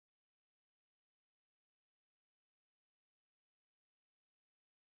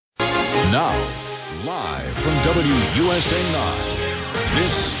Now, live from WUSA 9,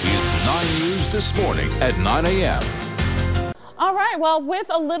 this is 9 News This Morning at 9 a.m. All right, well, with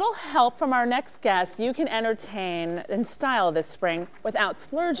a little help from our next guest, you can entertain in style this spring without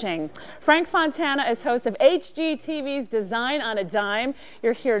splurging. Frank Fontana is host of HGTV's Design on a Dime.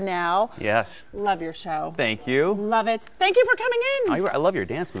 You're here now. Yes. Love your show. Thank you. Love it. Thank you for coming in. I love your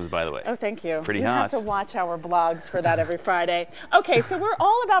dance moves, by the way. Oh, thank you. Pretty you hot. You have to watch our blogs for that every Friday. Okay, so we're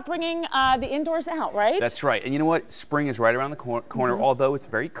all about bringing the indoors out, right? That's right. And you know what? Spring is right around the corner, although it's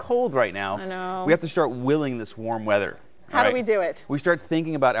very cold right now. I know. We have to start willing this warm weather. How do we do it? We start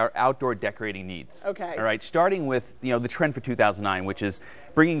thinking about our outdoor decorating needs. Okay. All right, starting with the trend for 2009, which is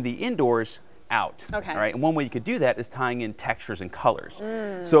bringing the indoors out. Okay. All right, and one way you could do that is tying in textures and colors.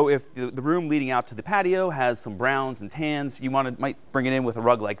 So if the room leading out to the patio has some browns and tans, you might bring it in with a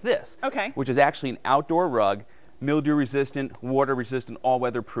rug like this. Okay. Which is actually an outdoor rug, mildew resistant, water resistant, all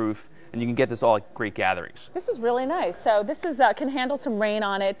weather proof, and you can get this all at great gatherings. This is really nice. So this is can handle some rain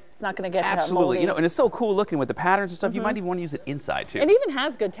on it. It's not going to get absolutely. moldy. And it's so cool looking with the patterns and stuff. You might even want to use it inside too. It even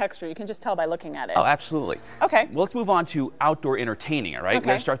has good texture. You can just tell by looking at it. Oh, absolutely. Okay. Well, let's move on to outdoor entertaining. All right. Okay. We're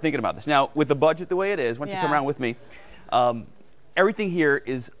going to start thinking about this now with the budget the way it is. Once you come around with me. Everything here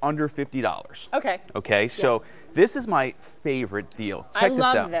is under $50. Okay. Okay, so this is my favorite deal. Check this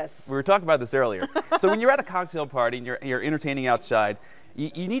out. I love this. We were talking about this earlier. So when you're at a cocktail party and you're entertaining outside,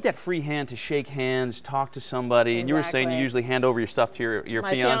 you need that free hand to shake hands, talk to somebody. And you were saying you usually hand over your stuff to your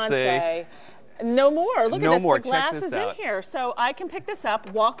My fiance. fiance. No more. Look no at this. More. The glass Check this is out. in here. So I can pick this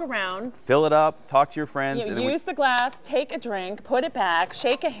up, walk around. Fill it up, talk to your friends. You use the glass, take a drink, put it back,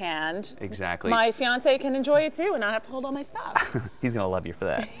 shake a hand. Exactly. My fiance can enjoy it too and not have to hold all my stuff. He's going to love you for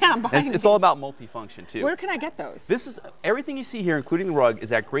that. Yeah, I'm buying it's all about multifunction too. Where can I get those? This is everything you see here, including the rug,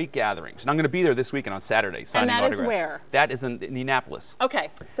 is at great gatherings. And I'm going to be there this weekend on Saturday signing autographs. And that is where? That is in Annapolis.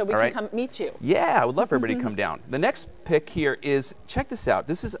 Okay, so we can come meet you. Yeah, I would love for everybody to come down. The next pick here is, check this out.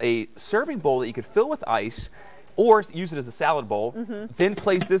 This is a serving bowl that you could fill with ice or use it as a salad bowl. Then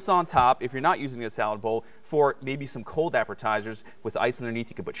place this on top, if you're not using a salad bowl, for maybe some cold appetizers with ice underneath.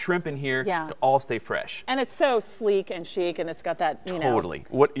 You could put shrimp in here to all stay fresh. And it's so sleek and chic, and it's got that, Totally.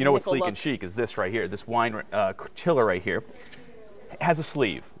 What's sleek and chic is this right here. This wine chiller right here. It has a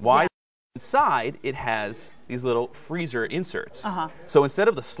sleeve. Why? Inside, it has these little freezer inserts. So instead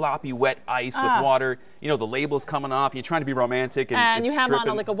of the sloppy, wet ice with water, the label's coming off, you're trying to be romantic. And you have dripping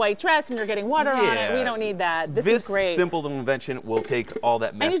on like a white dress and you're getting water on it. We don't need that. This is great. This simple little invention will take all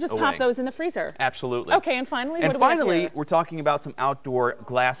that mess away. And you just pop those in the freezer. Absolutely. Okay, and finally, what do we have here? We're talking about some outdoor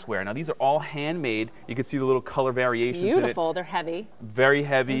glassware. Now, these are all handmade. You can see the little color variations in it. Beautiful. They're heavy. Very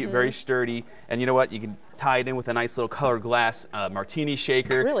heavy, very sturdy. And you know what? You can tie it in with a nice little colored glass martini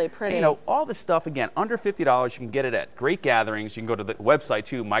shaker. Really pretty. All this stuff, again, under $50. You can get it at great gatherings. You can go to the website,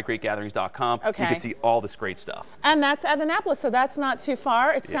 too, mygreatgatherings.com. Okay. You can see all this great stuff. And that's at Annapolis, so that's not too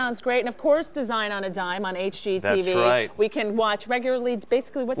far. It sounds great. And, of course, Design on a Dime on HGTV. That's right. We can watch regularly.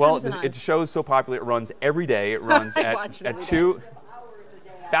 Basically, what time is it on? It show's so popular, it runs every day. It runs at 2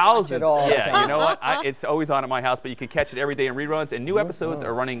 thousands. Yeah, you know what? It's always on at my house, but you can catch it every day in reruns. And new episodes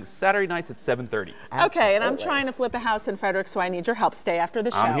are running Saturday nights at 7:30. Okay, and I'm trying to flip a house in Frederick, so I need your help. Stay after the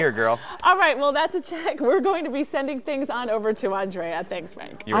show. I'm here, girl. All right, well, that's a check. We're going to be sending things on over to Andrea. Thanks,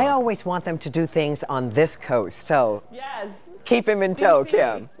 Frank. I always want them to do things on this coast, so yes, keep him in tow,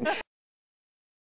 Kim.